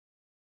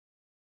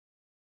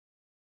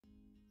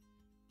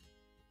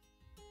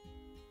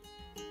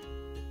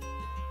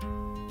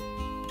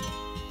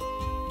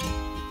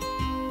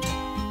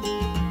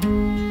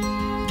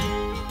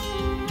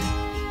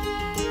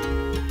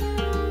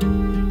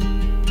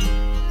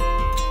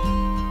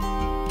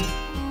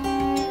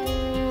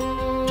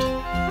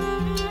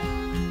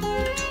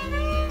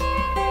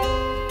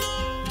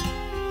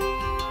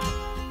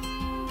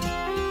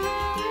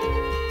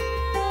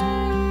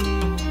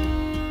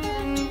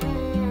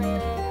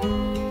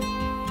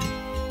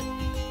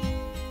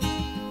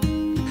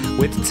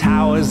with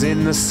towers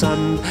in the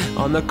sun.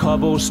 On the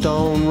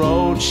cobblestone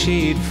road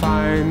she'd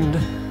find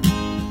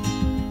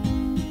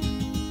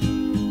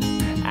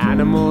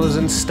animals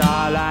and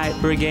starlight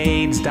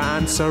brigades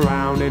dance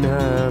around in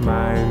her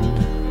mind,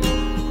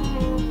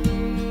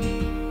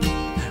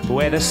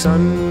 where the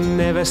sun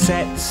never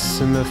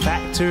sets and the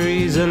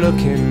factories are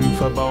looking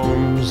for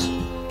bones.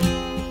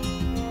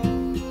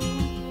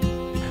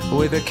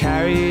 With a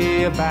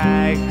carrier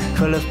bag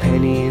full of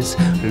pennies,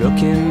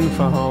 looking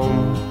for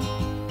home.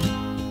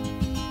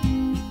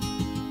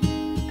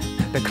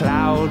 The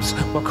clouds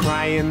were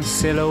crying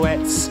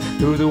silhouettes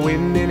through the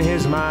wind in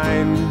his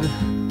mind,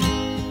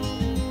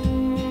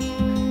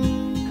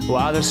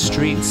 while the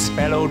streets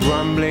bellowed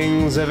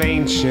rumblings of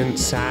ancient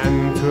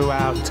sand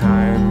throughout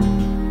time.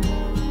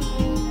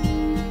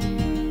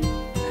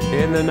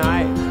 In the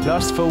night,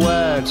 lost for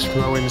words,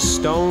 throwing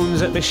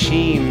stones at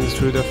machines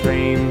through the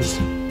flames,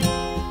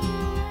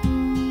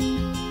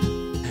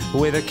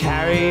 with a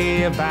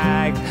carrier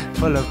bag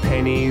full of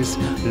pennies,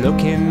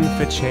 looking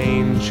for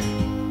change.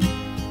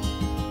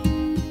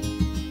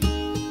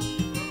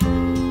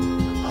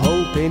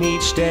 Hope in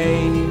each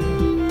day,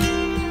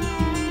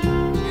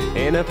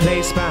 in a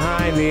place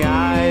behind the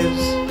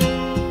eyes,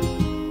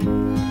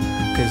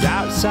 'cause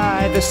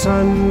outside the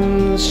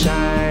sun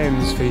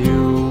shines for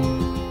you.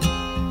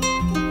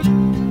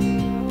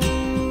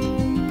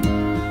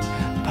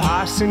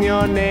 Passing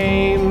your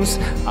names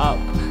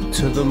up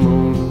to the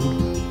moon,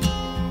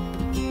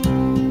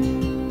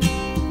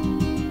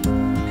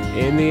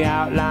 in the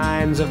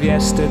outlines of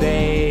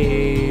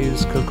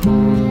yesterday's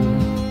cocoon.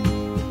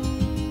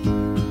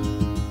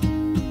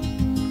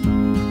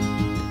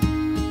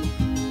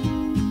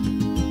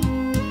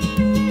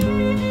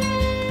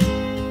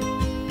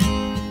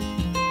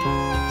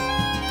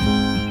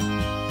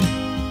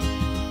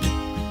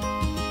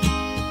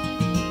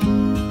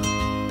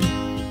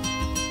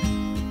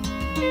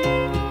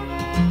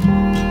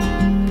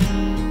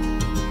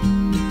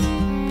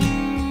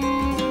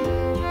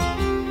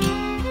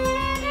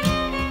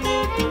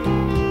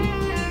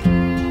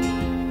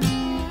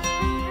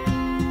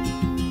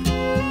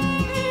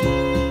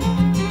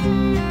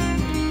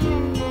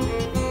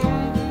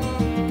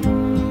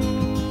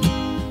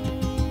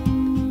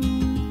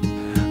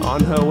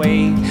 On her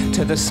way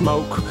to the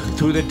smoke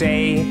through the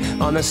day,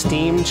 on the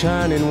steam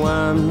churning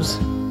worms,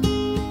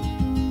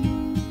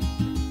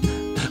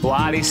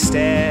 while he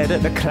stared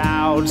at the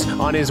clouds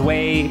on his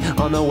way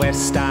on the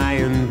west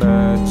iron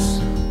birds.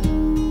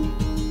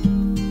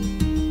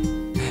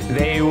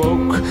 They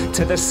woke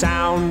to the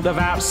sound of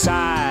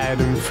outside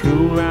and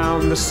flew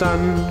round the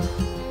sun,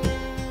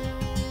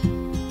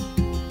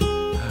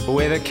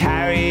 with a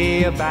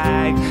carrier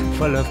bag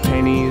full of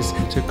pennies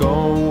to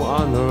go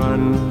on the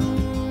run.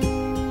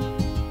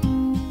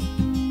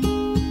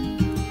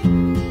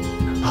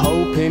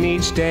 Hope in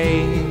each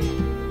day,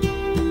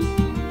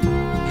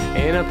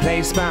 in a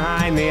place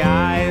behind the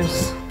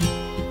eyes,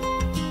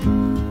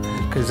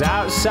 'cause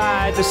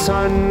outside the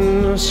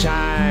sun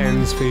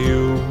shines for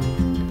you.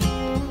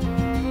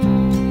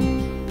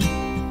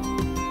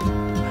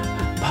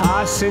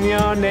 Passing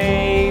your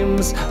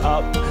names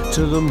up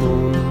to the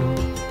moon,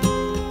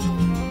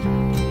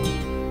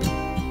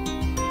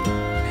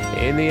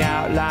 in the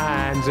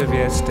outlines of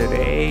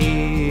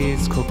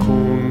yesterday's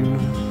cocoon.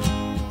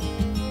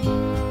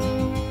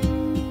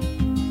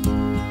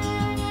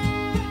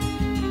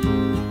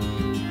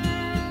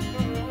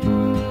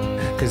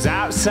 'Cause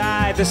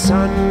outside the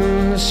sun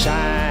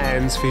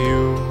shines for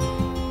you.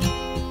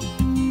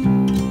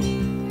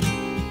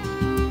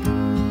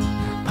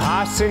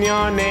 Passing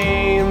your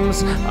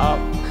names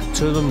up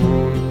to the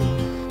moon,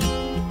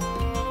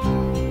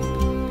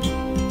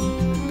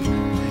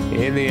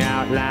 in the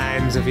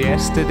outlines of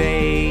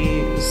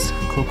yesterday's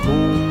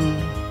cocoon.